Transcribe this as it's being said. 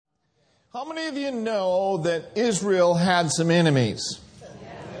How many of you know that Israel had some enemies?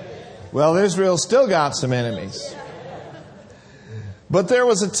 Well, Israel still got some enemies. But there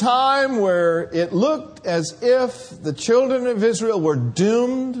was a time where it looked as if the children of Israel were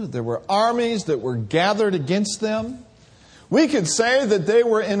doomed. There were armies that were gathered against them. We could say that they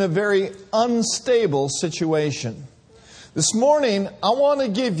were in a very unstable situation. This morning, I want to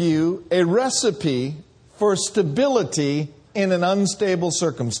give you a recipe for stability in an unstable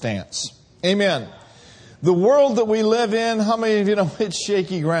circumstance. Amen. The world that we live in, how many of you know it's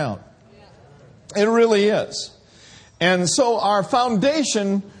shaky ground? It really is. And so our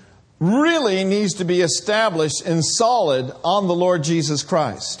foundation really needs to be established and solid on the Lord Jesus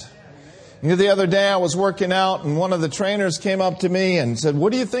Christ. You know, the other day I was working out and one of the trainers came up to me and said,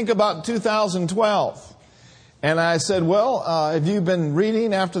 "What do you think about 2012? And I said, "Well, have you been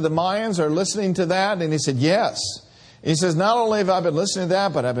reading after the Mayans or listening to that?" And he said, "Yes." He says, "Not only have I been listening to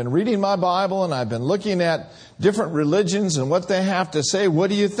that, but I've been reading my Bible and I've been looking at different religions and what they have to say.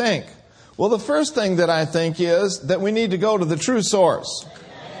 What do you think?" Well, the first thing that I think is that we need to go to the true source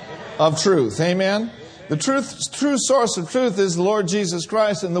of truth. Amen? The true source of truth is the Lord Jesus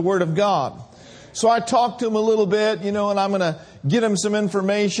Christ and the Word of God. So I talked to him a little bit, and I'm going to get him some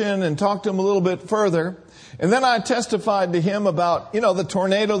information and talk to him a little bit further. And then I testified to him about, the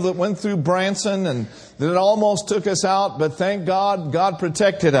tornado that went through Branson and that it almost took us out, but thank God, God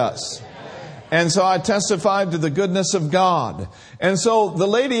protected us. And so I testified to the goodness of God. And so the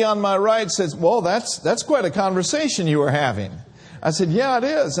lady on my right says, "Well, that's quite a conversation you were having." I said, "Yeah, it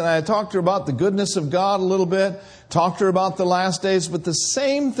is." And I talked to her about the goodness of God a little bit, talked to her about the last days, but the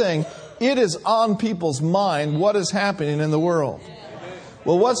same thing, it is on people's mind what is happening in the world.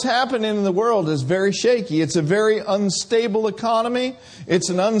 Well, what's happening in the world is very shaky. It's a very unstable economy. It's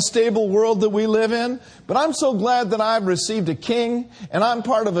an unstable world that we live in. But I'm so glad that I've received a king, and I'm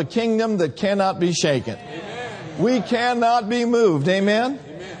part of a kingdom that cannot be shaken. Amen. We cannot be moved. Amen?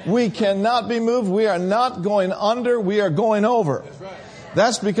 Amen? We cannot be moved. We are not going under. We are going over. That's right.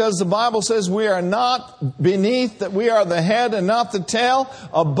 That's because the Bible says we are not beneath, that we are the head and not the tail,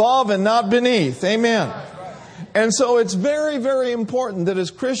 above and not beneath. Amen. And so it's very, very important that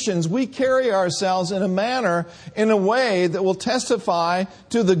as Christians, we carry ourselves in a way that will testify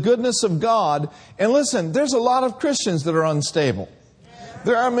to the goodness of God. And listen, there's a lot of Christians that are unstable.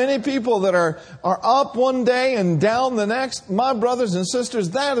 There are many people that are up one day and down the next. My brothers and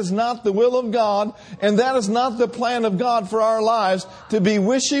sisters, that is not the will of God, and that is not the plan of God for our lives, to be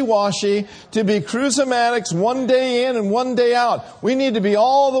wishy-washy, to be cruisematics one day in and one day out. We need to be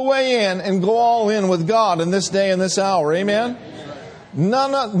all the way in and go all in with God in this day and this hour. Amen?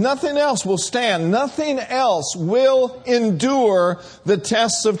 Nothing else will stand. Nothing else will endure the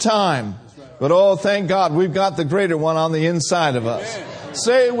tests of time. But oh, thank God, we've got the greater one on the inside of us.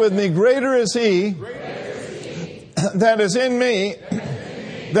 Say it with me, greater is He that is in me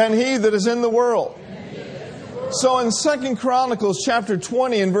than he that is in the world. So in 2 Chronicles chapter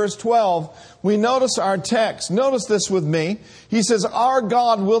 20 and verse 12, we notice our text. Notice this with me. He says, "Our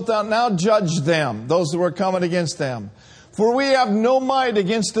God wilt thou now judge them," those that were coming against them. "For we have no might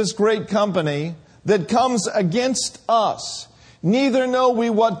against this great company that comes against us. Neither know we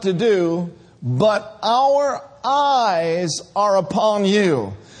what to do, but our eyes are upon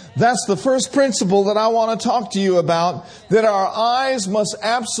you." That's the first principle that I want to talk to you about, that our eyes must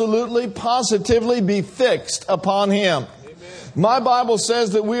absolutely, positively be fixed upon Him. Amen. My Bible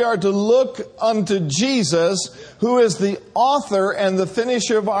says that we are to look unto Jesus, who is the author and the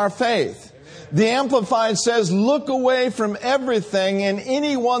finisher of our faith. Amen. The Amplified says, look away from everything and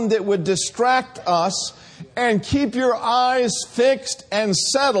anyone that would distract us, and keep your eyes fixed and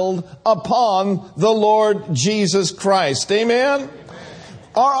settled upon the Lord Jesus Christ. Amen?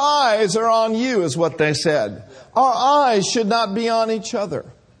 Our eyes are on you, is what they said. Our eyes should not be on each other.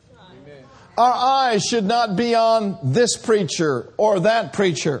 Our eyes should not be on this preacher or that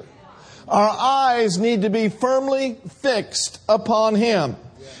preacher. Our eyes need to be firmly fixed upon Him.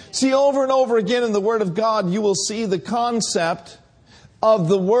 See, over and over again in the Word of God, you will see the concept of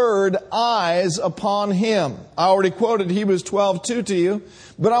the word eyes upon Him. I already quoted Hebrews 12:2 to you,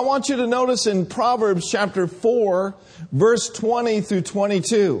 but I want you to notice in Proverbs chapter 4, verse 20 through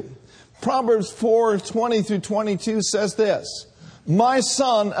 22. Proverbs 4:20 through 22 says this, "My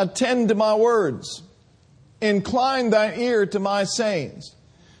son, attend to my words. Incline thy ear to my sayings."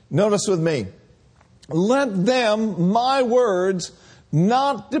 Notice with me. "Let them, my words,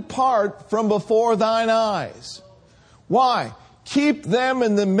 not depart from before thine eyes." Why? "Keep them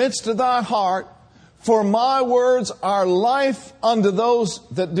in the midst of thy heart, for my words are life unto those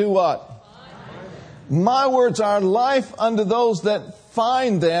that do what? My words are life unto those that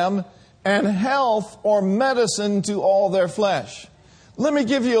find them, and health or medicine to all their flesh. Let me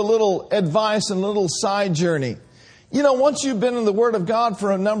give you a little advice and a little side journey. You know, once you've been in the Word of God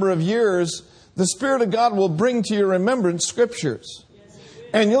for a number of years, the Spirit of God will bring to your remembrance Scriptures.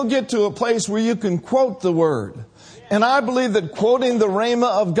 And you'll get to a place where you can quote the Word. And I believe that quoting the Rhema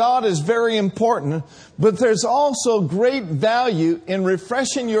of God is very important, but there's also great value in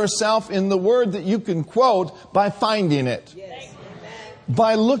refreshing yourself in the Word that you can quote by finding it.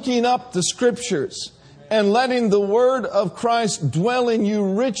 By looking up the Scriptures and letting the Word of Christ dwell in you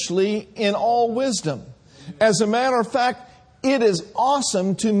richly in all wisdom. As a matter of fact, it is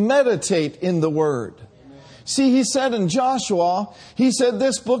awesome to meditate in the Word. See, he said in Joshua, he said,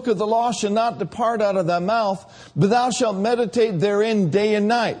 this book of the law shall not depart out of thy mouth, but thou shalt meditate therein day and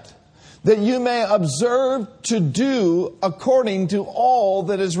night, that you may observe to do according to all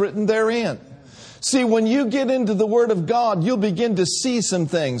that is written therein. See, when you get into the Word of God, you'll begin to see some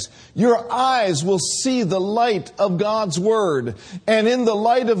things. Your eyes will see the light of God's Word. And in the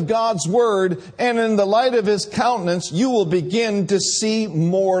light of God's Word and in the light of His countenance, you will begin to see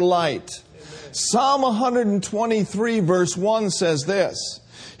more light. Psalm 123 verse 1 says this.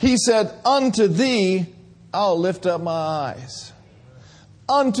 He said, unto thee I'll lift up my eyes.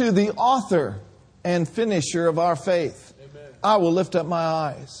 Unto the author and finisher of our faith, I will lift up my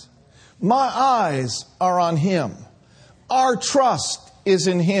eyes. My eyes are on Him. Our trust is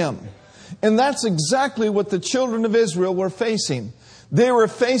in Him. And that's exactly what the children of Israel were facing. They were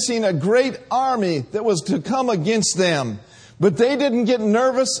facing a great army that was to come against them. But they didn't get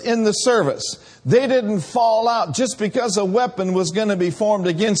nervous in the service. They didn't fall out just because a weapon was going to be formed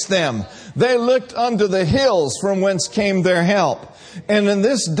against them. They looked unto the hills from whence came their help. And in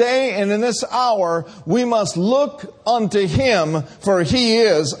this day and in this hour, we must look unto Him, for He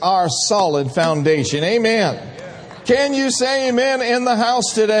is our solid foundation. Amen. Can you say amen in the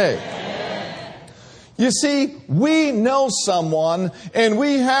house today? You see, we know someone, and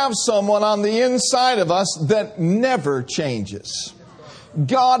we have someone on the inside of us that never changes.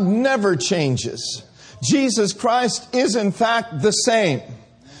 God never changes. Jesus Christ is in fact the same.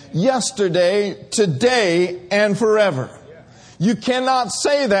 Yesterday, today, and forever. You cannot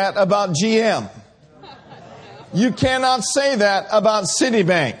say that about GM. You cannot say that about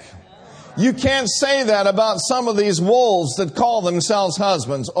Citibank. You can't say that about some of these wolves that call themselves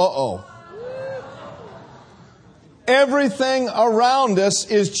husbands. Everything around us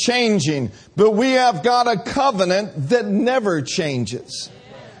is changing, but we have got a covenant that never changes.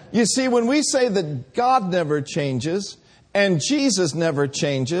 You see, when we say that God never changes and Jesus never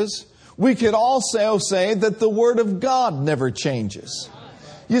changes, we could also say that the Word of God never changes.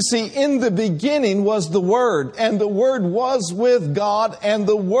 You see, in the beginning was the Word, and the Word was with God, and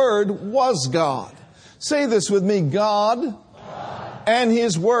the Word was God. Say this with me, God and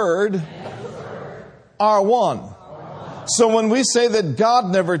His Word are one. So when we say that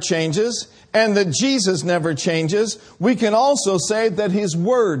God never changes and that Jesus never changes, we can also say that His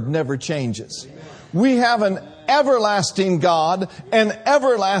Word never changes. We have an everlasting God, an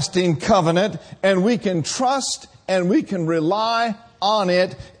everlasting covenant, and we can trust and we can rely on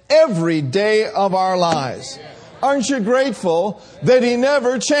it every day of our lives. Aren't you grateful that He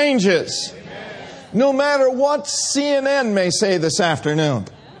never changes? No matter what CNN may say this afternoon,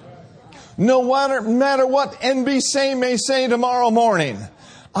 no matter what NBC may say tomorrow morning,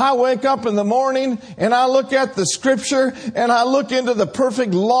 I wake up in the morning and I look at the Scripture and I look into the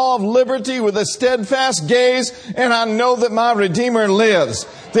perfect law of liberty with a steadfast gaze, and I know that my Redeemer lives,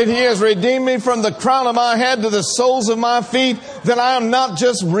 that He has redeemed me from the crown of my head to the soles of my feet, that I am not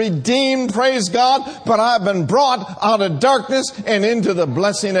just redeemed, praise God, but I've been brought out of darkness and into the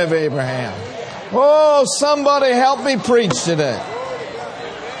blessing of Abraham. Oh, somebody help me preach today.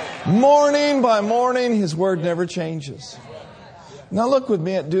 Morning by morning, His Word never changes. Now look with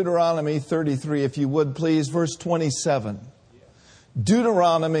me at Deuteronomy 33, if you would please, verse 27.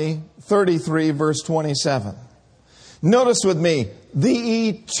 Deuteronomy 33, verse 27. Notice with me, the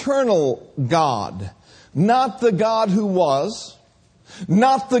eternal God, not the God who was,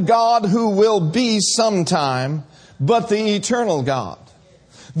 not the God who will be sometime, but the eternal God.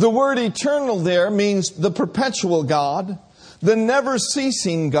 The word eternal there means the perpetual God, the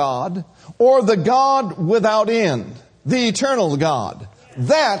never-ceasing God, or the God without end, the eternal God.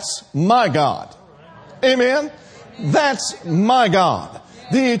 That's my God. Amen? That's my God.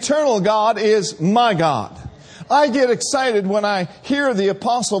 The eternal God is my God. I get excited when I hear the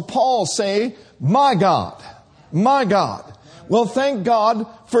Apostle Paul say, my God, my God. Well, thank God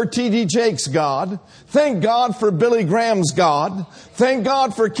for T.D. Jakes' God. Thank God for Billy Graham's God. Thank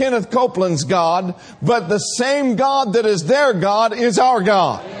God for Kenneth Copeland's God. But the same God that is their God is our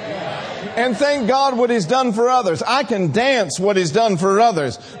God. and thank God what He's done for others. I can dance what He's done for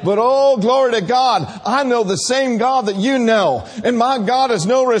others. But oh, glory to God, I know the same God that you know. And my God is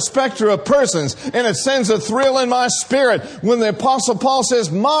no respecter of persons. And it sends a thrill in my spirit when the Apostle Paul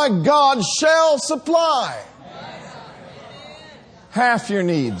says, my God shall supply half your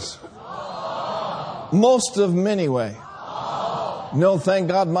needs. Most of them anyway. No, thank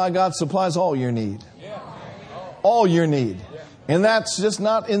God my God supplies all your need. All your need. And that's just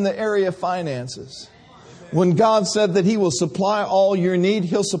not in the area of finances. When God said that He will supply all your need,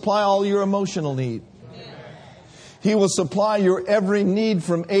 He'll supply all your emotional need. He will supply your every need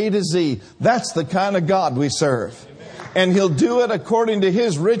from A to Z. That's the kind of God we serve. And He'll do it according to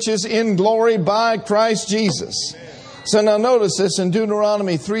His riches in glory by Christ Jesus. So now notice this in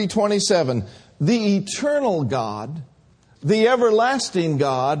Deuteronomy 3:27. The eternal God, the everlasting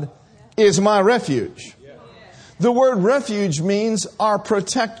God, is my refuge. The word refuge means our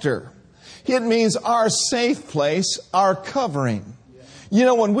protector. It means our safe place, our covering. You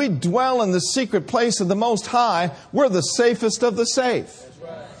know, when we dwell in the secret place of the Most High, we're the safest of the safe.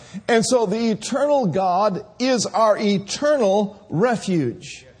 And so the eternal God is our eternal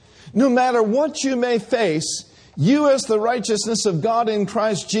refuge. No matter what you may face, you as the righteousness of God in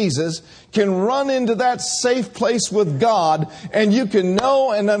Christ Jesus can run into that safe place with God, and you can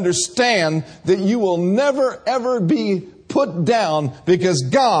know and understand that you will never ever be put down because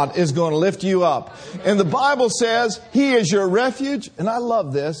God is going to lift you up. And the Bible says He is your refuge, and I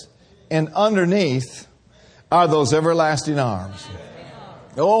love this, and underneath are those everlasting arms.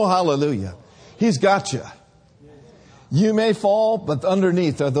 Oh, hallelujah. He's got you. You may fall, but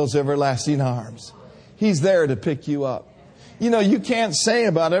underneath are those everlasting arms. He's there to pick you up. You know, you can't say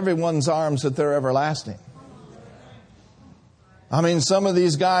about everyone's arms that they're everlasting. I mean, some of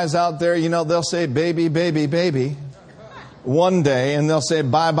these guys out there, you know, they'll say baby, baby, baby one day, and they'll say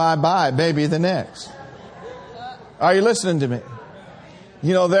bye, bye, bye, baby the next. Are you listening to me?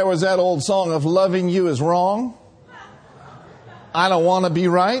 You know, there was that old song of loving you is wrong. I don't want to be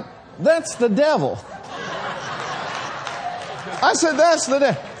right. That's the devil. I said, that's the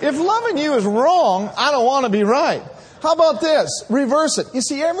devil. If loving you is wrong, I don't want to be right. How about this? Reverse it. You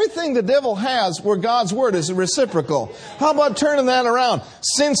see, everything the devil has where God's word is reciprocal. How about turning that around?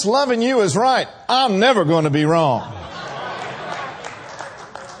 Since loving you is right, I'm never going to be wrong.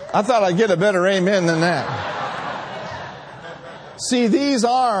 I thought I'd get a better amen than that. See, these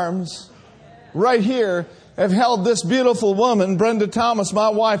arms right here have held this beautiful woman, Brenda Thomas, my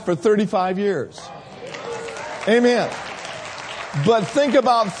wife, for 35 years. Amen. But think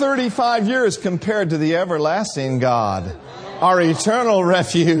about 35 years compared to the everlasting God, our eternal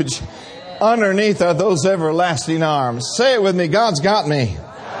refuge. Underneath are those everlasting arms. Say it with me. God's got me.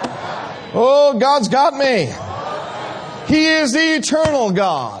 Oh, God's got me. He is the eternal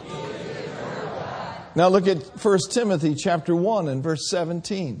God. Now look at 1 Timothy chapter 1 and verse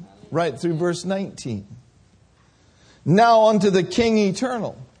 17, right through verse 19. Now unto the King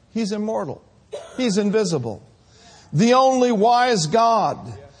eternal. He's immortal. He's invisible. The only wise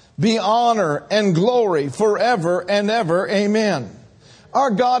God, be honor and glory forever and ever. Amen.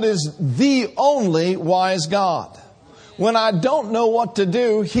 Our God is the only wise God. When I don't know what to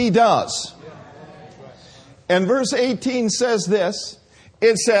do, He does. And verse 18 says this.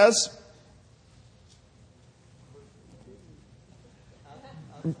 It says,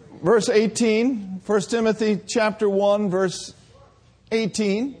 verse 18, 1 Timothy chapter 1, verse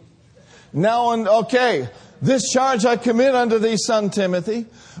 18. This charge I commit unto thee, son Timothy,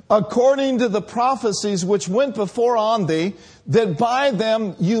 according to the prophecies which went before on thee, that by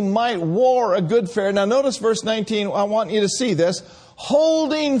them you might war a good fare. Now notice verse 19, I want you to see this.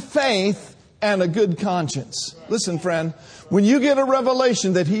 Holding faith and a good conscience. Listen, friend, when you get a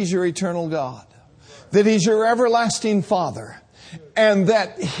revelation that He's your eternal God, that He's your everlasting Father, and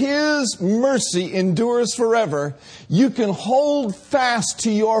that His mercy endures forever, you can hold fast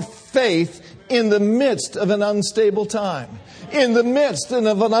to your faith in the midst of an unstable time. In the midst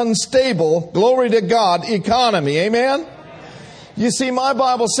of an unstable, glory to God, economy. Amen? You see, my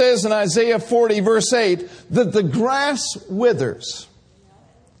Bible says in Isaiah 40 verse 8 that the grass withers,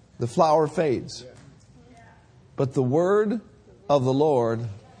 the flower fades. But the word of the Lord,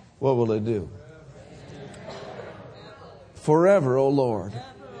 what will it do? Forever, O Lord,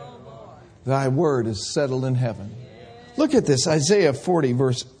 Thy word is settled in heaven. Look at this, Isaiah 40,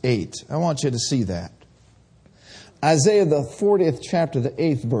 verse 8. I want you to see that. Isaiah, the 40th chapter, the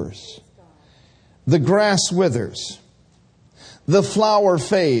 8th verse. The grass withers, the flower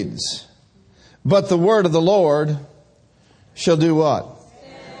fades, but the word of the Lord shall do what?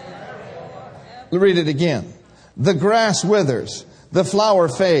 Read it again. The grass withers, the flower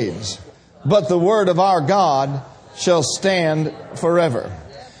fades, but the word of our God shall stand forever.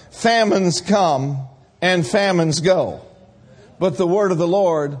 Famines come and famines go, but the word of the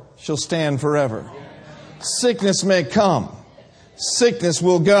Lord shall stand forever. Sickness may come, sickness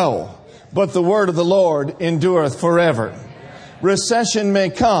will go, but the word of the Lord endureth forever. Recession may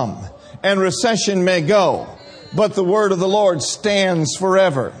come and recession may go, but the word of the Lord stands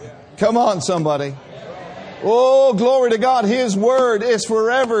forever. Come on, somebody. Oh, glory to God. His word is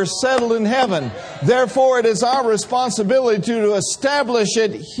forever settled in heaven. Therefore, it is our responsibility to establish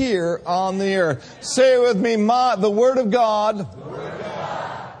it here on the earth. Say it with me, the word of God,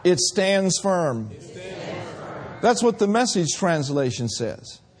 it stands firm. That's what the Message translation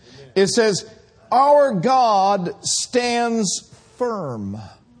says. It says, our God stands firm.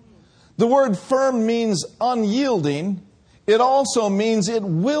 The word firm means unyielding. It also means it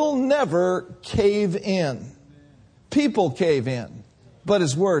will never cave in. People cave in, but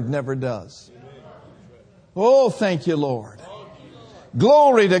His word never does. Oh, thank you, Lord.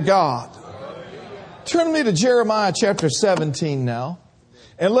 Glory to God. Turn me to Jeremiah chapter 17 now,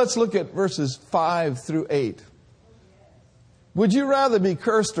 and let's look at verses 5 through 8. Would you rather be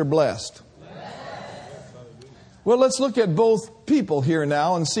cursed or blessed? Well, let's look at both people here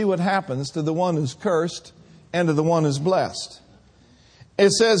now and see what happens to the one who's cursed and to the one who's blessed.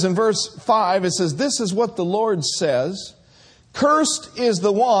 It says in verse 5, it says, this is what the Lord says, cursed is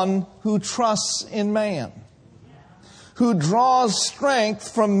the one who trusts in man, who draws strength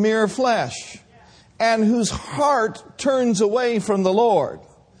from mere flesh, and whose heart turns away from the Lord.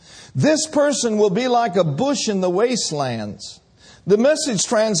 This person will be like a bush in the wastelands. The Message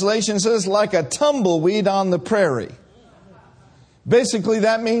translation says like a tumbleweed on the prairie. Basically,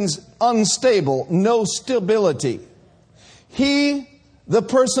 that means unstable, no stability. The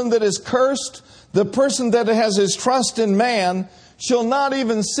person that is cursed, the person that has his trust in man, shall not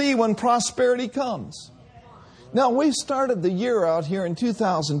even see when prosperity comes. Now, we started the year out here in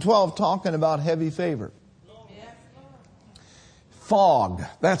 2012 talking about heavy favor. Fog,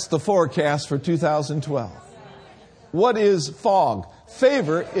 that's the forecast for 2012. What is fog?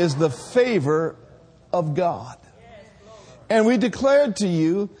 Favor is the favor of God. And we declared to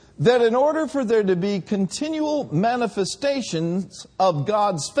you that in order for there to be continual manifestations of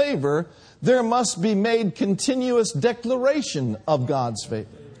God's favor, there must be made continuous declaration of God's favor.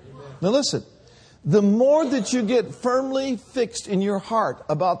 Now listen, the more that you get firmly fixed in your heart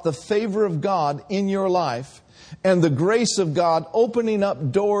about the favor of God in your life and the grace of God opening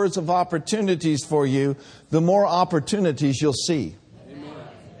up doors of opportunities for you, the more opportunities you'll see.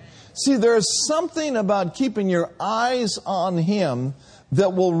 See, there's something about keeping your eyes on Him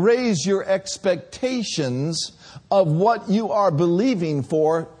that will raise your expectations of what you are believing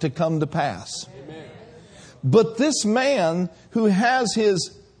for to come to pass. Amen. But this man who has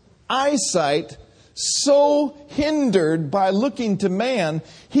his eyesight so hindered by looking to man,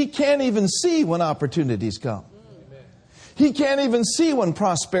 he can't even see when opportunities come. Amen. He can't even see when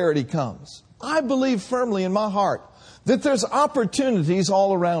prosperity comes. I believe firmly in my heart that there's opportunities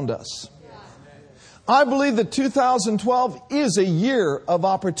all around us. I believe that 2012 is a year of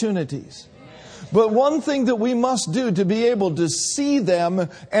opportunities. But one thing that we must do to be able to see them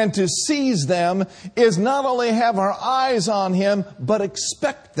and to seize them is not only have our eyes on Him, but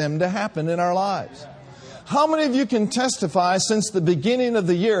expect them to happen in our lives. How many of you can testify since the beginning of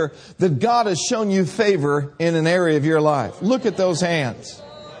the year that God has shown you favor in an area of your life? Look at those hands.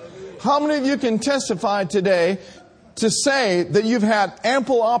 How many of you can testify today to say that you've had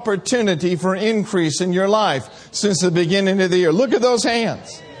ample opportunity for increase in your life since the beginning of the year? Look at those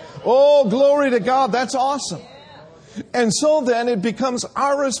hands. Oh, glory to God. That's awesome. And so then it becomes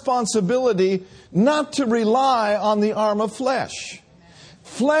our responsibility not to rely on the arm of flesh.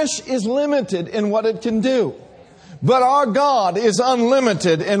 Flesh is limited in what it can do. But our God is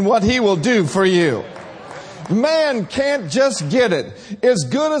unlimited in what He will do for you. Man can't just get it. As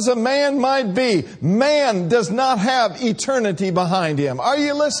good as a man might be, man does not have eternity behind him. Are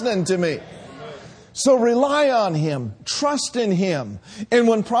you listening to me? So rely on Him. Trust in Him. And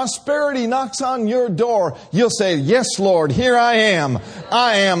when prosperity knocks on your door, you'll say, yes, Lord, here I am.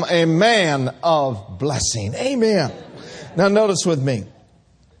 I am a man of blessing. Amen. Now notice with me.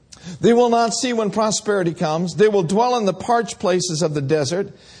 They will not see when prosperity comes. They will dwell in the parched places of the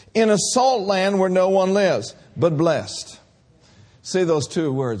desert, in a salt land where no one lives, but blessed. Say those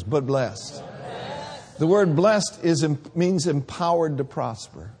two words, but blessed. The word blessed means empowered to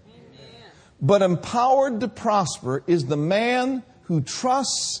prosper. But empowered to prosper is the man who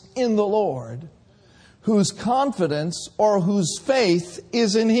trusts in the Lord, whose confidence or whose faith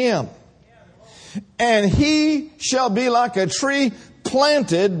is in Him. And he shall be like a tree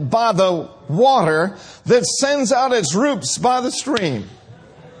planted by the water that sends out its roots by the stream.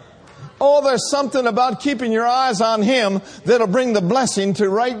 Oh, there's something about keeping your eyes on Him that'll bring the blessing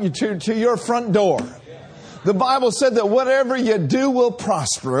to your front door. The Bible said that whatever you do will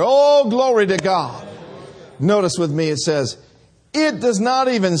prosper. Oh, glory to God. Notice with me, it says, it does not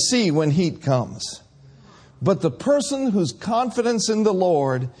even see when heat comes. But the person whose confidence in the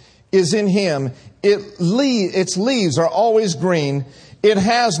Lord is in Him, its leaves are always green. It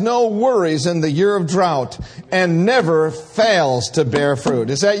has no worries in the year of drought and never fails to bear fruit.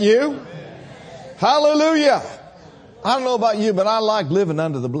 Is that you? Hallelujah. I don't know about you, but I like living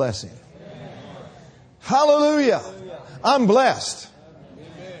under the blessing. Hallelujah. I'm blessed.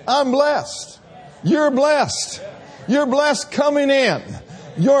 I'm blessed. You're blessed. You're blessed coming in.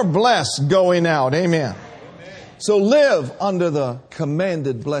 You're blessed going out. Amen. So live under the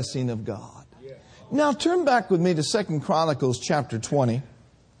commanded blessing of God. Now turn back with me to 2 Chronicles chapter 20.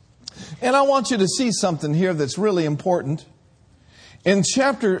 And I want you to see something here that's really important. In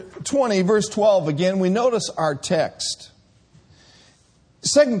chapter 20, verse 12 again, we notice our text.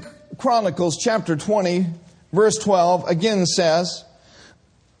 2 Chronicles chapter 20, verse 12 again says,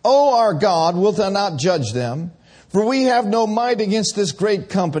 O our God, wilt thou not judge them? For we have no might against this great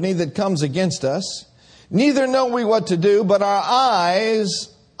company that comes against us. Neither know we what to do, but our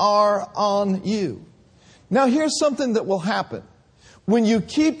eyes are on you. Now here's something that will happen. When you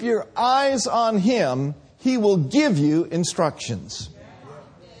keep your eyes on Him, He will give you instructions.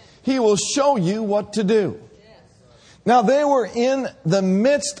 He will show you what to do. Now they were in the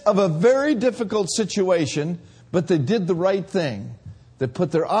midst of a very difficult situation, but they did the right thing. They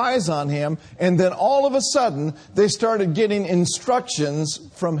put their eyes on Him, and then all of a sudden they started getting instructions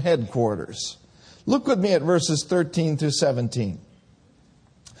from headquarters. Look with me at verses 13 through 17.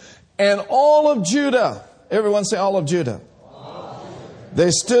 And all of Judah, everyone say all of Judah. They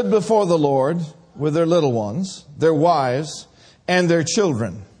stood before the Lord with their little ones, their wives, and their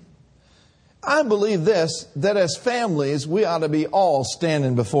children. I believe this, that as families, we ought to be all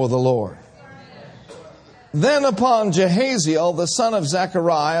standing before the Lord. Then upon Jehaziel, the son of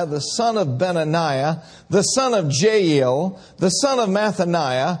Zechariah, the son of Benaniah, the son of Jael, the son of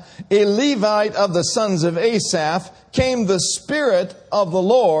Mathaniah, a Levite of the sons of Asaph, came the Spirit of the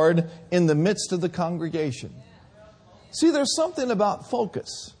Lord in the midst of the congregation. See, there's something about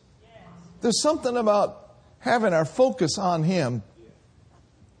focus. There's something about having our focus on Him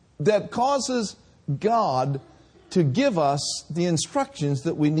that causes God to give us the instructions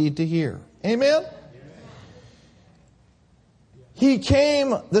that we need to hear. Amen?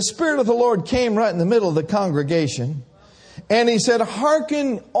 The Spirit of the Lord came right in the middle of the congregation. And He said,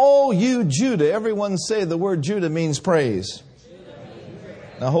 hearken, all you Judah. Everyone say the word Judah means praise.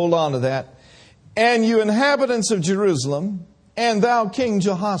 Now hold on to that. And you inhabitants of Jerusalem, and thou King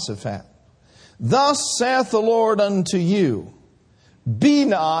Jehoshaphat. Thus saith the Lord unto you, be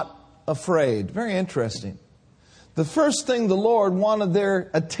not afraid. Very interesting. The first thing the Lord wanted their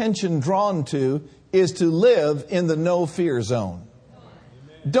attention drawn to is to live in the no fear zone.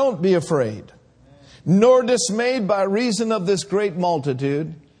 Don't be afraid, nor dismayed by reason of this great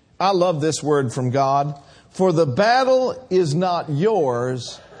multitude. I love this word from God. For the battle is not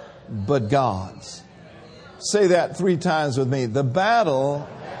yours, but God's. Say that 3 times with me. The battle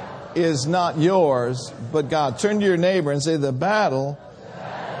is not yours, but God. Turn to your neighbor and say, the battle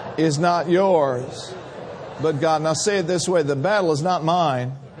is not yours, but God. Now say it this way. The battle is not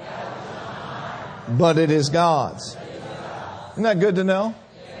mine, but it is God's. Isn't that good to know?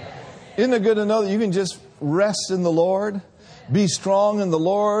 Isn't it good to know that you can just rest in the Lord, be strong in the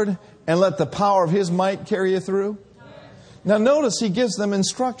Lord, and let the power of His might carry you through? Now notice He gives them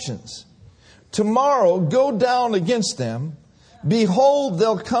instructions. Tomorrow go down against them. Behold,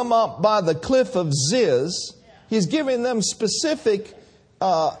 they'll come up by the cliff of Ziz. He's giving them specific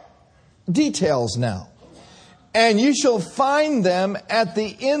details now. And you shall find them at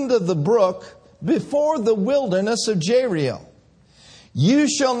the end of the brook before the wilderness of Jeriel. You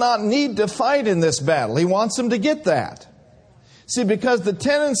shall not need to fight in this battle. He wants them to get that. See, because the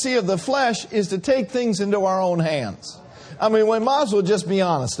tendency of the flesh is to take things into our own hands. I mean, we might as well just be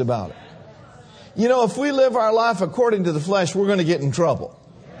honest about it. You know, if we live our life according to the flesh, we're going to get in trouble.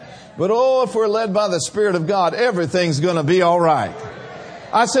 But if we're led by the Spirit of God, everything's going to be all right.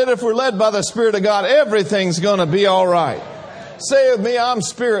 I said if we're led by the Spirit of God, everything's going to be all right. Say with me, I'm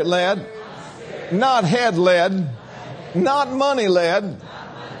Spirit-led, not head-led, not money-led,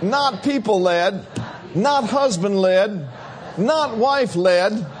 not people-led, not husband-led, not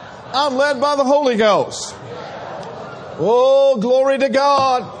wife-led. I'm led by the Holy Ghost. Oh, glory to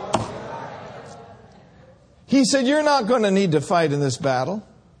God. He said, you're not going to need to fight in this battle.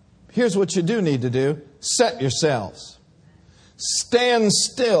 Here's what you do need to do. Set yourselves. Stand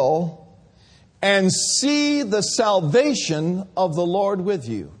still and see the salvation of the Lord with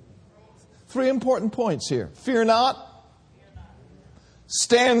you. 3 important points here. Fear not.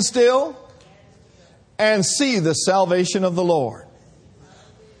 Stand still and see the salvation of the Lord.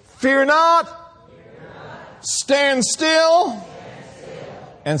 Fear not. Stand still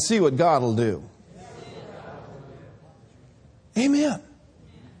and see what God will do. Amen.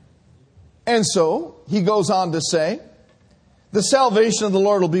 And so he goes on to say, the salvation of the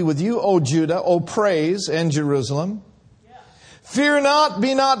Lord will be with you, O Judah, O praise, and Jerusalem. Fear not,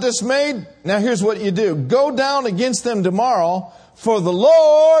 be not dismayed. Now here's what you do. Go down against them tomorrow, for the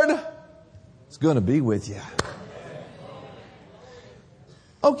Lord is going to be with you.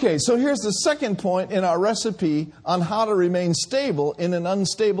 Okay, so here's the second point in our recipe on how to remain stable in an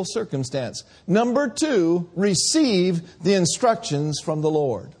unstable circumstance. Number 2, receive the instructions from the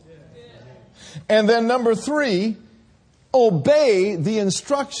Lord. And then number 3, obey the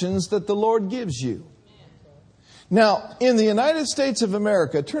instructions that the Lord gives you. Now, in the United States of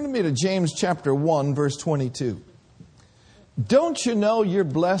America, turn to me to James chapter 1, verse 22. Don't you know you're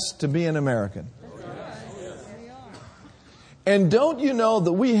blessed to be an American? And don't you know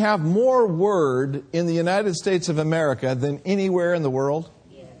that we have more word in the United States of America than anywhere in the world?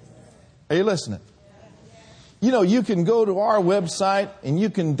 Are you listening? You know, you can go to our website and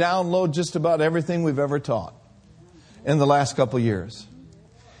you can download just about everything we've ever taught in the last couple of years.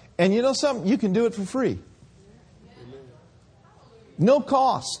 And you know something? You can do it for free. No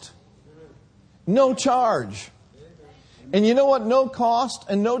cost. No charge. And you know what no cost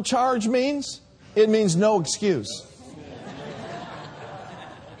and no charge means? It means no excuse.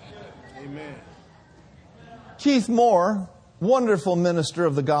 Keith Moore, wonderful minister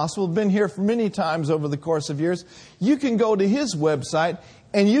of the gospel, been here for many times over the course of years. You can go to his website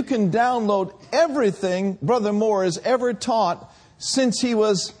and you can download everything Brother Moore has ever taught since he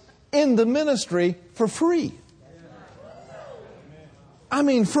was in the ministry for free. I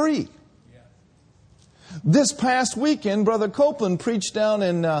mean free. This past weekend, Brother Copeland preached down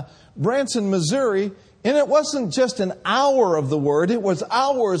in Branson, Missouri, and it wasn't just an hour of the Word, it was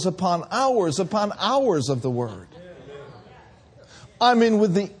hours upon hours upon hours of the Word. I mean,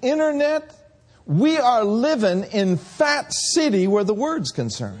 with the internet, we are living in Fat City where the Word's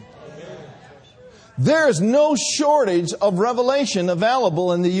concerned. There's no shortage of revelation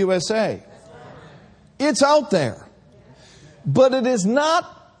available in the USA. It's out there. But it is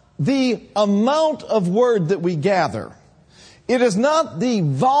not the amount of Word that we gather. It is not the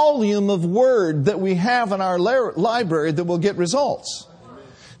volume of Word that we have in our library that will get results.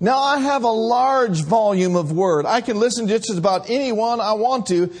 Now, I have a large volume of Word. I can listen to just about any one I want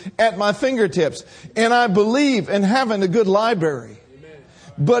to at my fingertips. And I believe in having a good library.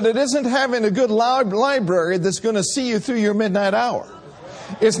 But it isn't having a good library that's going to see you through your midnight hour.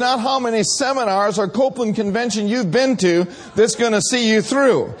 It's not how many seminars or Copeland convention you've been to that's going to see you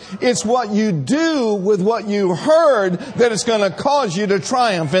through. It's what you do with what you heard that is going to cause you to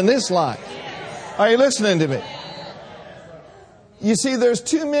triumph in this life. Are you listening to me? You see, there's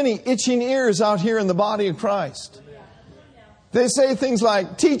too many itching ears out here in the body of Christ. They say things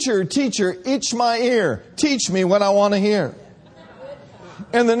like, teacher, teacher, itch my ear. Teach me what I want to hear.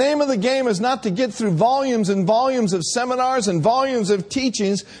 And the name of the game is not to get through volumes and volumes of seminars and volumes of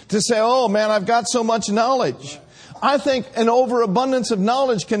teachings to say, oh man, I've got so much knowledge. I think an overabundance of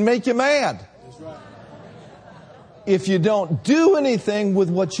knowledge can make you mad. If you don't do anything with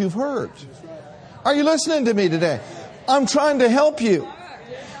what you've heard. Are you listening to me today? I'm trying to help you.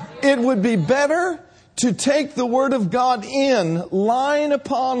 It would be better to take the Word of God in line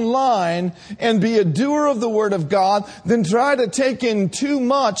upon line and be a doer of the Word of God than try to take in too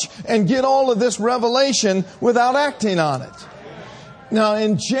much and get all of this revelation without acting on it. Now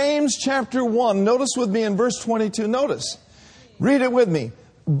in James chapter 1, notice with me in verse 22, notice. Read it with me.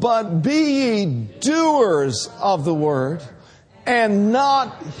 But be ye doers of the Word and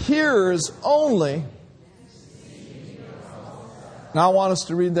not hearers only. Now I want us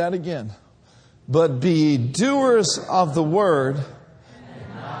to read that again. But be ye doers of the Word.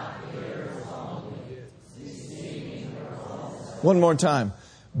 One more time.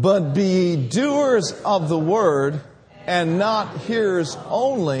 But be ye doers of the Word and not hearers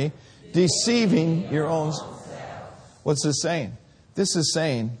only, deceiving your own. What's this saying? This is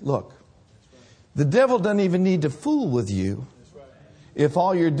saying, look, the devil doesn't even need to fool with you if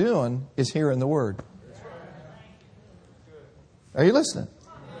all you're doing is hearing the Word. Are you listening?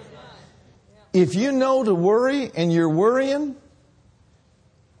 If you know to worry and you're worrying,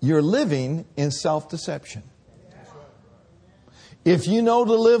 you're living in self-deception. If you know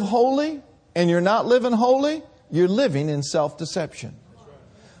to live holy and you're not living holy, you're living in self-deception.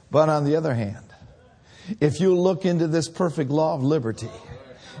 But on the other hand, if you look into this perfect law of liberty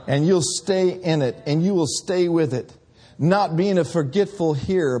and you'll stay in it and you will stay with it, not being a forgetful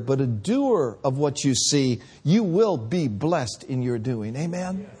hearer, but a doer of what you see, you will be blessed in your doing.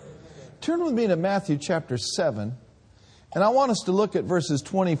 Amen? Turn with me to Matthew chapter 7, and I want us to look at verses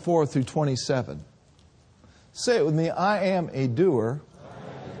 24 through 27. Say it with me. I am a doer.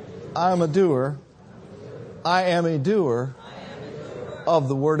 I am a doer. I am a doer of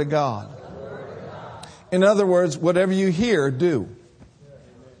the Word of God. In other words, whatever you hear, do.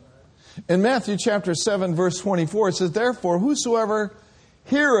 In Matthew chapter 7, verse 24, it says, therefore, whosoever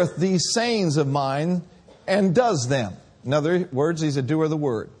heareth these sayings of mine and does them. In other words, he's a doer of the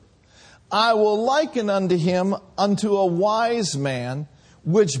word. I will liken unto him unto a wise man,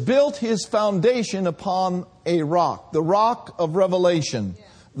 which built his foundation upon a rock. The rock of revelation.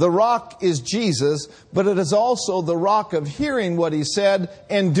 The rock is Jesus, but it is also the rock of hearing what he said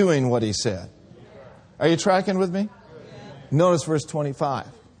and doing what he said. Are you tracking with me? Notice verse 25.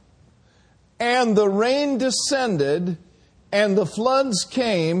 And the rain descended, and the floods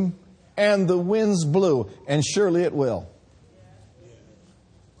came, and the winds blew. And surely it will.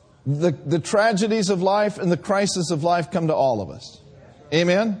 The tragedies of life and the crisis of life come to all of us.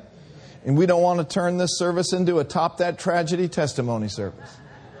 Amen? And we don't want to turn this service into a Top That Tragedy testimony service.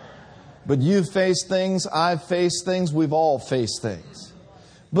 But you've faced things, I've faced things, we've all faced things.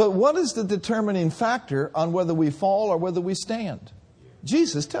 But what is the determining factor on whether we fall or whether we stand?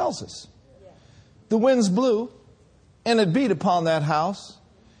 Jesus tells us. The winds blew, and it beat upon that house,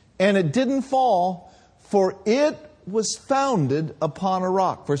 and it didn't fall, for it was founded upon a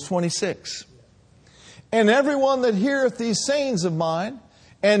rock. Verse 26. And everyone that heareth these sayings of mine,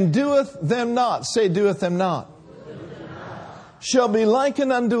 and doeth them not, say, doeth them not, shall be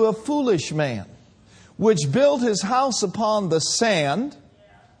likened unto a foolish man, which built his house upon the sand,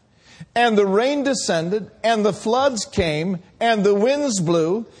 and the rain descended, and the floods came, and the winds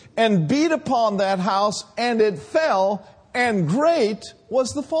blew, and beat upon that house, and it fell, and great was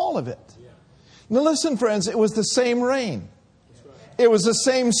the fall of it. Now listen, friends, it was the same rain. It was the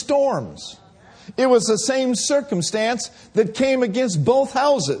same storms. It was the same circumstance that came against both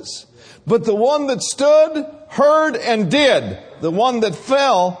houses. But the one that stood, heard, and did. The one that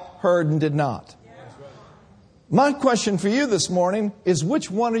fell, heard, and did not. My question for you this morning is, which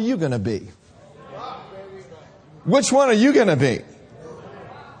one are you going to be? Which one are you going to be?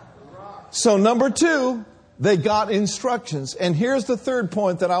 So number 2, they got instructions. And here's the third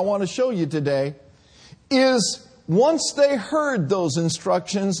point that I want to show you today, is once they heard those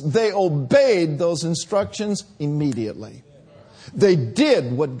instructions, they obeyed those instructions immediately. They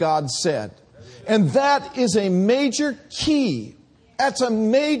did what God said. And that is a major key. That's a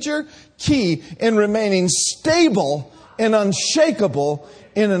major key in remaining stable and unshakable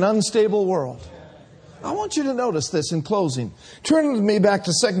in an unstable world. I want you to notice this in closing. Turn with me back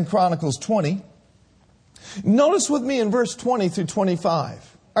to 2 Chronicles 20. Notice with me in verse 20 through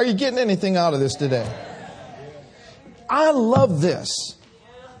 25. Are you getting anything out of this today? I love this.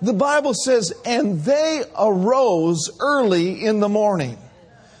 The Bible says, and they arose early in the morning.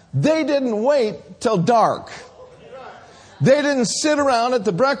 They didn't wait till dark. They didn't sit around at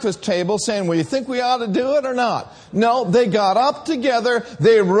the breakfast table saying, well, you think we ought to do it or not? No, they got up together,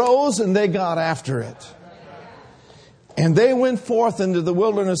 they rose, and they got after it. And they went forth into the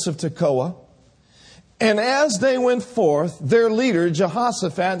wilderness of Tekoa. And as they went forth, their leader,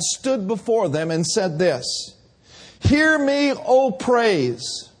 Jehoshaphat, stood before them and said this, hear me, O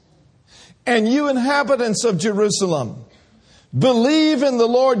praise, and you inhabitants of Jerusalem, believe in the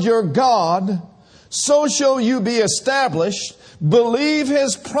Lord your God, so shall you be established. Believe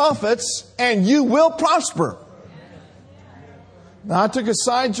His prophets, and you will prosper. Now, I took a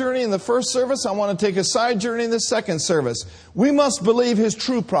side journey in the first service. I want to take a side journey in the second service. We must believe His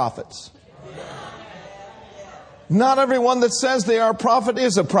true prophets. Not everyone that says they are a prophet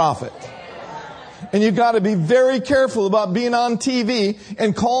is a prophet. And you've got to be very careful about being on TV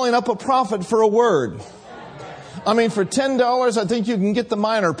and calling up a prophet for a word. I mean, for $10, I think you can get the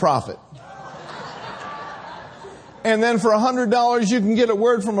minor prophet. And then for $100, you can get a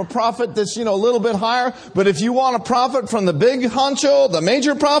word from a prophet that's, a little bit higher. But if you want a prophet from the big honcho, the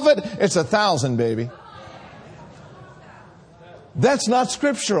major prophet, it's 1,000, baby. That's not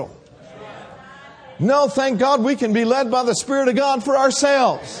scriptural. No, thank God we can be led by the Spirit of God for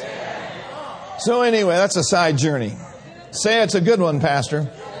ourselves. So anyway, that's a side journey. Say it's a good one,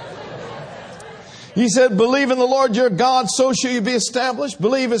 Pastor. He said, believe in the Lord your God, so shall you be established.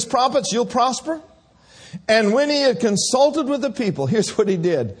 Believe His prophets, you'll prosper. And when he had consulted with the people, here's what he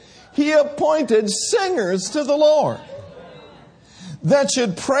did. He appointed singers to the Lord that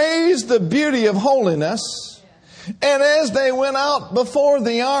should praise the beauty of holiness. And as they went out before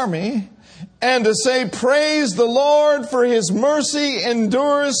the army, and to say, praise the Lord, for his mercy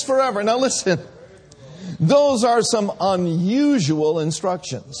endures forever. Now listen, those are some unusual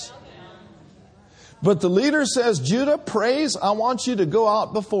instructions. But the leader says, Judah, praise, I want you to go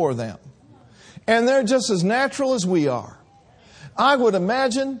out before them. And they're just as natural as we are. I would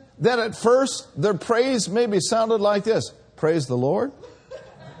imagine that at first their praise maybe sounded like this. Praise the Lord,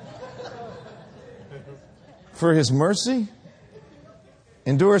 for his mercy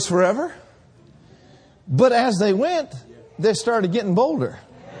endures forever. But as they went, they started getting bolder.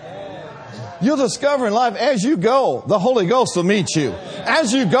 You'll discover in life, as you go, the Holy Ghost will meet you.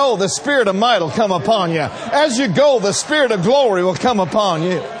 As you go, the Spirit of might will come upon you. As you go, the Spirit of glory will come upon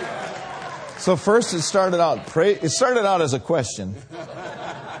you. So first it started out as a question.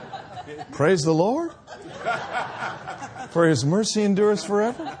 Praise the Lord, for his mercy endures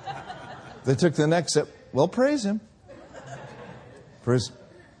forever. They took the next step. Well, praise him, for his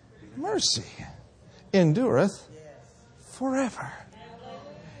mercy endureth forever.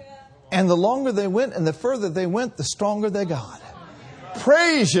 And the longer they went and the further they went, the stronger they got.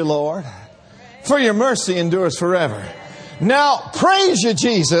 Praise you, Lord, for your mercy endures forever. Now, praise you,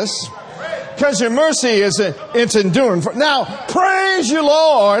 Jesus, because your mercy it's enduring. Now, praise you,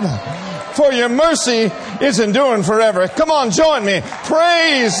 Lord, for your mercy is enduring forever. Come on, join me.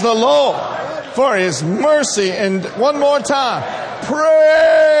 Praise the Lord for his mercy. And one more time.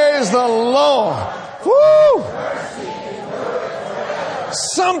 Praise the Lord. Woo!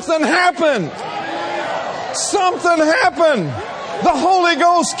 Something happened. Something happened. The Holy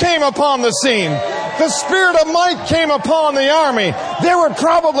Ghost came upon the scene. The Spirit of might came upon the army. They were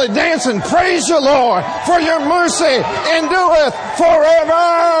probably dancing, praise you, Lord, for your mercy endureth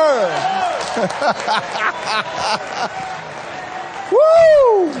forever.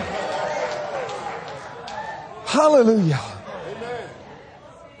 Woo! Hallelujah.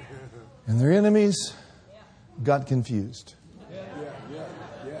 And their enemies got confused.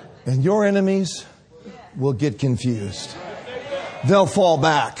 And your enemies will get confused. They'll fall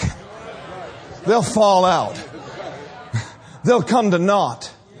back. They'll fall out. They'll come to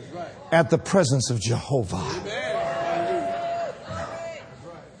naught at the presence of Jehovah.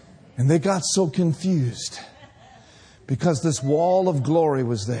 And they got so confused because this wall of glory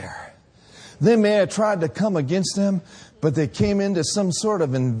was there. They may have tried to come against them, but they came into some sort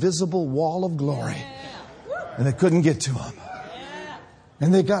of invisible wall of glory. And they couldn't get to them.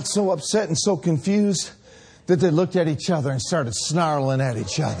 And they got so upset and so confused that they looked at each other and started snarling at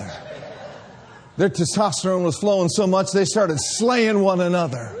each other. Their testosterone was flowing so much they started slaying one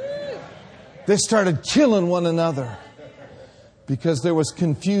another. They started killing one another because there was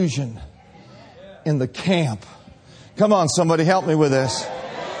confusion in the camp. Come on, somebody, help me with this.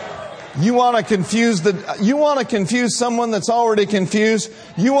 You want to confuse someone that's already confused?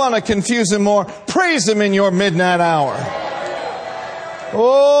 You want to confuse him more? Praise him in your midnight hour.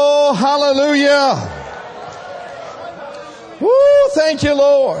 Oh, hallelujah. Woo, thank you,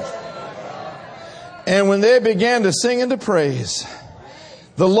 Lord. And when they began to sing and to praise,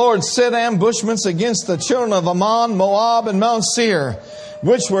 the Lord set ambushments against the children of Ammon, Moab, and Mount Seir,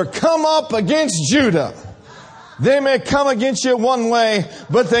 which were come up against Judah. They may come against you one way,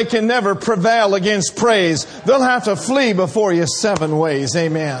 but they can never prevail against praise. They'll have to flee before you 7 ways.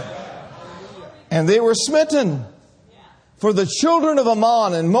 Amen. And they were smitten. For the children of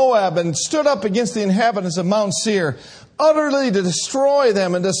Ammon and Moab and stood up against the inhabitants of Mount Seir, utterly to destroy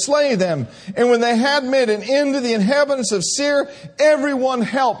them and to slay them. And when they had made an end to the inhabitants of Seir, everyone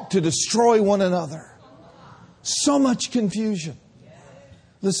helped to destroy one another. So much confusion.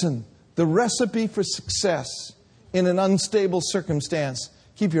 Listen, the recipe for success in an unstable circumstance,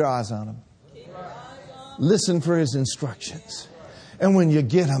 keep your eyes on him. Listen for his instructions. And when you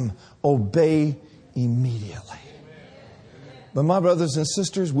get them, obey immediately. But my brothers and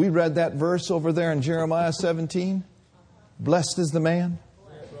sisters, we read that verse over there in Jeremiah 17. Blessed is the man.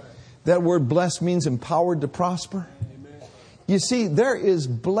 That word blessed means empowered to prosper. You see, there is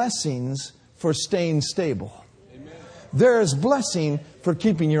blessings for staying stable. There is blessing for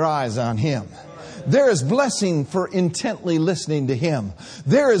keeping your eyes on him. There is blessing for intently listening to him.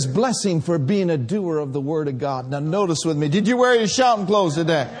 There is blessing for being a doer of the word of God. Now notice with me. Did you wear your shouting clothes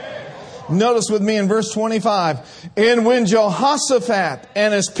today? Notice with me in verse 25. And when Jehoshaphat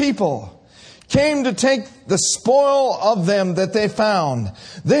and his people came to take the spoil of them that they found.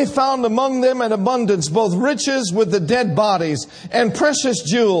 They found among them in abundance both riches with the dead bodies and precious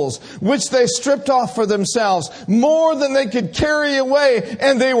jewels, which they stripped off for themselves, more than they could carry away.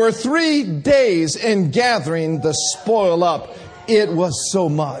 And they were 3 days in gathering the spoil up. It was so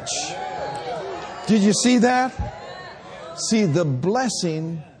much. Did you see that? See, the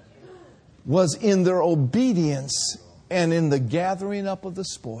blessing was in their obedience and in the gathering up of the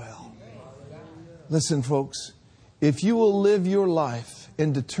spoil. Listen, folks, if you will live your life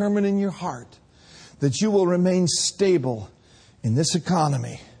and determine in your heart that you will remain stable in this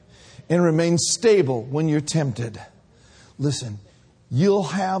economy and remain stable when you're tempted, listen, you'll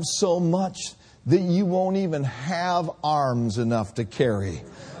have so much that you won't even have arms enough to carry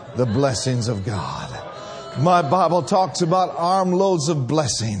the blessings of God. My Bible talks about armloads of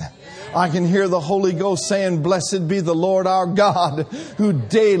blessing. I can hear the Holy Ghost saying, "Blessed be the Lord our God, who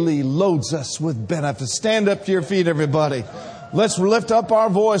daily loads us with benefits." Stand up to your feet, everybody. Let's lift up our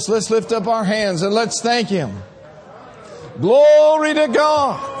voice. Let's lift up our hands and let's thank Him. Glory to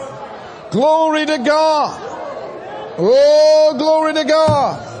God. Glory to God. Oh, glory to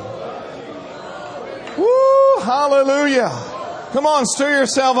God. Woo, hallelujah. Come on, stir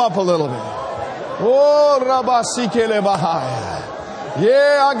yourself up a little bit. Oh, Rabasikele Bahaya.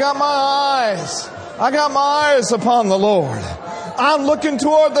 Yeah, I got my eyes upon the Lord. I'm looking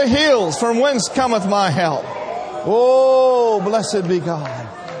toward the hills from whence cometh my help. Oh, blessed be God.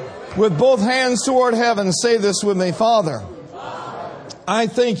 With both hands toward heaven, say this with me. Father, I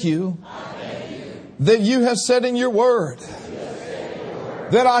thank you that you have said in your word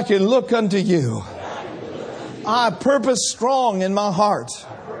that I can look unto you. I purpose strong in my heart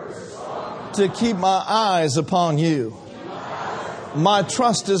to keep my eyes upon you. My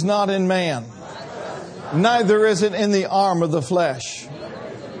trust is not in man, neither is it in the arm of the flesh.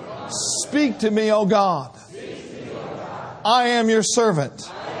 Speak to me, O God. I am your servant.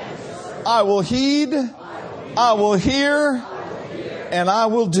 I will heed, I will hear, and I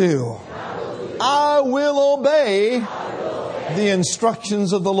will do. I will obey the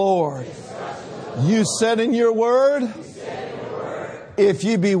instructions of the Lord. You said in your word, if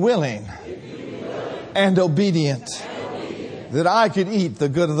you be willing and obedient, that I could eat the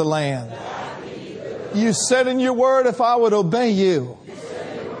good of the land. You said in your word, if I would obey you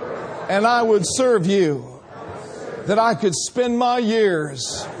and I would serve you, that I could spend my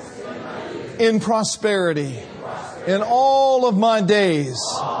years in prosperity, in all of my days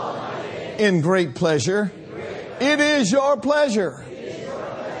in great pleasure. It is your pleasure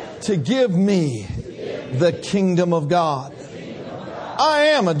to give me the kingdom of God. I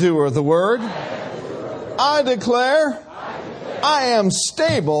am a doer of the word. I declare I am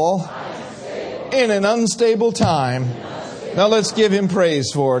stable in an unstable time. Now let's give Him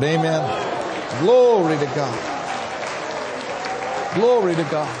praise for it. Amen. Glory to God. Glory to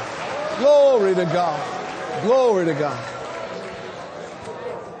God. Glory to God. Glory to God.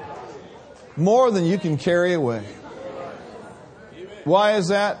 More than you can carry away. Why is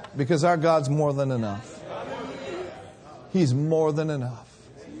that? Because our God's more than enough. He's more than enough.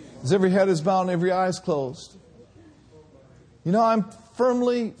 As every head is bowed and every eye is closed. You know, I'm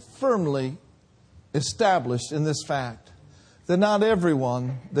firmly established in this fact that not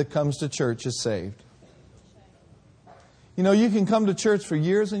everyone that comes to church is saved. You know, you can come to church for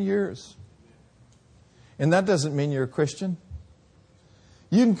years and years, and that doesn't mean you're a Christian.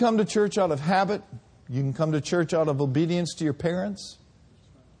 You can come to church out of habit. You can come to church out of obedience to your parents.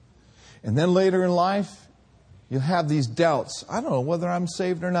 And then later in life, you'll have these doubts. I don't know whether I'm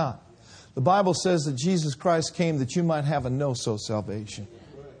saved or not. The Bible says that Jesus Christ came that you might have a no-so salvation.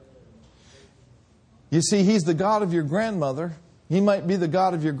 You see, He's the God of your grandmother. He might be the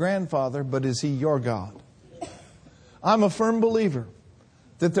God of your grandfather, but is He your God? I'm a firm believer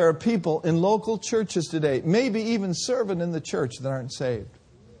that there are people in local churches today, maybe even serving in the church, that aren't saved.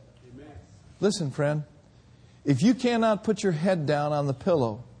 Listen, friend, if you cannot put your head down on the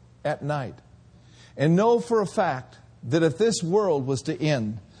pillow at night and know for a fact that if this world was to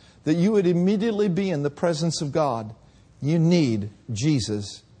end, that you would immediately be in the presence of God, you need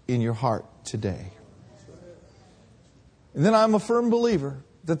Jesus in your heart today. And then I'm a firm believer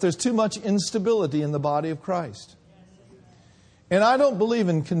that there's too much instability in the body of Christ. And I don't believe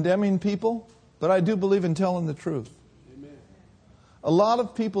in condemning people, but I do believe in telling the truth. A lot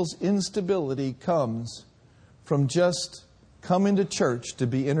of people's instability comes from just coming to church to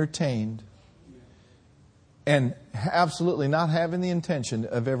be entertained and absolutely not having the intention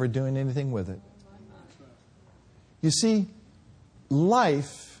of ever doing anything with it. You see,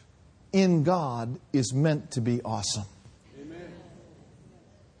 life in God is meant to be awesome.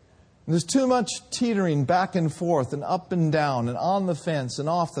 There's too much teetering back and forth and up and down and on the fence and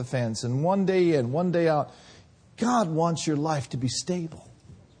off the fence and one day in, one day out. God wants your life to be stable.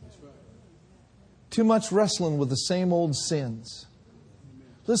 Too much wrestling with the same old sins.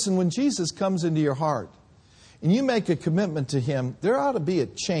 Listen, when Jesus comes into your heart and you make a commitment to Him, there ought to be a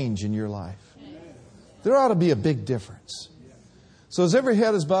change in your life. There ought to be a big difference. So as every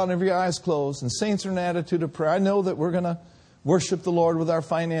head is bowed and every eye is closed and saints are in an attitude of prayer, I know that we're going to worship the Lord with our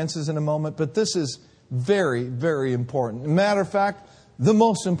finances in a moment, but this is very, very important. Matter of fact, the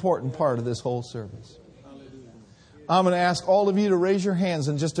most important part of this whole service. I'm going to ask all of you to raise your hands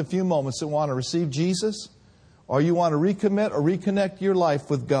in just a few moments that want to receive Jesus, or you want to recommit or reconnect your life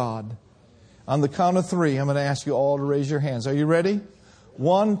with God. On the count of 3, I'm going to ask you all to raise your hands. Are you ready?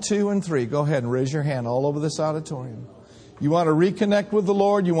 1, 2, and 3. Go ahead and raise your hand all over this auditorium. You want to reconnect with the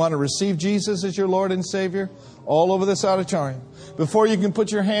Lord? You want to receive Jesus as your Lord and Savior? All over this auditorium. Before you can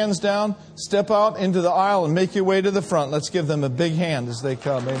put your hands down, step out into the aisle and make your way to the front. Let's give them a big hand as they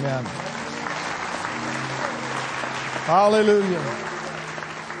come. Amen. Hallelujah.